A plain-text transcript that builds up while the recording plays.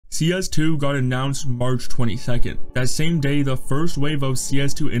CS2 got announced March 22nd. That same day, the first wave of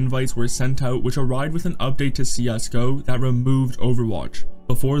CS2 invites were sent out, which arrived with an update to CSGO that removed Overwatch.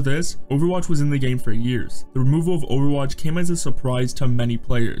 Before this, Overwatch was in the game for years. The removal of Overwatch came as a surprise to many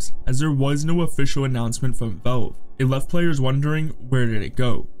players, as there was no official announcement from Valve. It left players wondering, where did it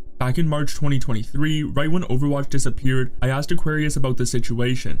go? Back in March 2023, right when Overwatch disappeared, I asked Aquarius about the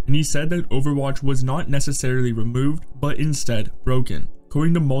situation, and he said that Overwatch was not necessarily removed, but instead broken.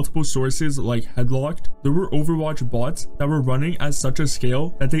 According to multiple sources like Headlocked, there were Overwatch bots that were running at such a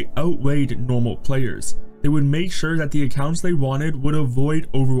scale that they outweighed normal players. They would make sure that the accounts they wanted would avoid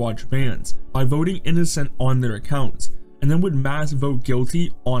Overwatch bans by voting innocent on their accounts, and then would mass vote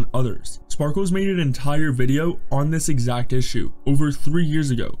guilty on others. Sparkles made an entire video on this exact issue over 3 years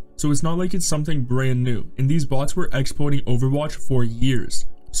ago, so it's not like it's something brand new, and these bots were exploiting Overwatch for years.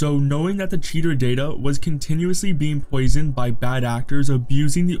 So knowing that the cheater data was continuously being poisoned by bad actors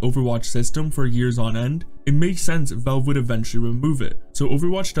abusing the Overwatch system for years on end, it makes sense Valve would eventually remove it, so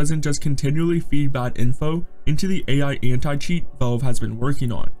Overwatch doesn't just continually feed bad info into the AI anti-cheat Valve has been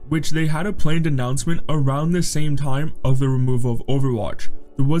working on, which they had a planned announcement around the same time of the removal of Overwatch.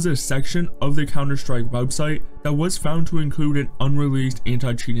 There was a section of the Counter-Strike website that was found to include an unreleased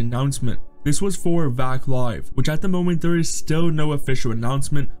anti-cheat announcement. This was for VAC Live, which at the moment there is still no official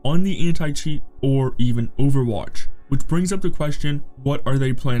announcement on the anti-cheat or even Overwatch, which brings up the question, what are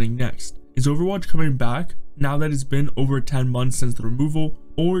they planning next? Is Overwatch coming back now that it's been over 10 months since the removal,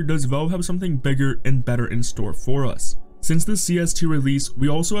 or does Valve have something bigger and better in store for us? Since the CS2 release, we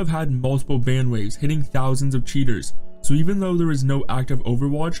also have had multiple ban waves hitting thousands of cheaters, so even though there is no active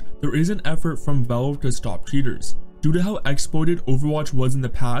Overwatch, there is an effort from Valve to stop cheaters. Due to how exploited Overwatch was in the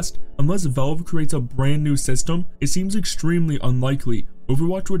past, unless Valve creates a brand new system, it seems extremely unlikely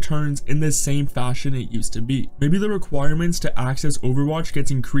Overwatch returns in the same fashion it used to be. Maybe the requirements to access Overwatch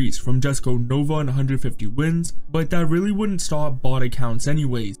gets increased from just go Nova and 150 wins, but that really wouldn't stop bot accounts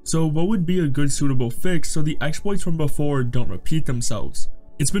anyways. So what would be a good suitable fix so the exploits from before don't repeat themselves?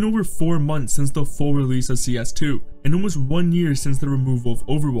 It's been over 4 months since the full release of CS2, and almost 1 year since the removal of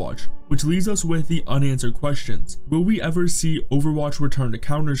Overwatch, which leaves us with the unanswered questions. Will we ever see Overwatch return to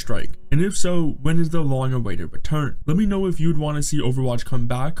Counter-Strike? And if so, when is the long-awaited return? Let me know if you'd want to see Overwatch come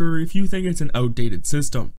back, or if you think it's an outdated system.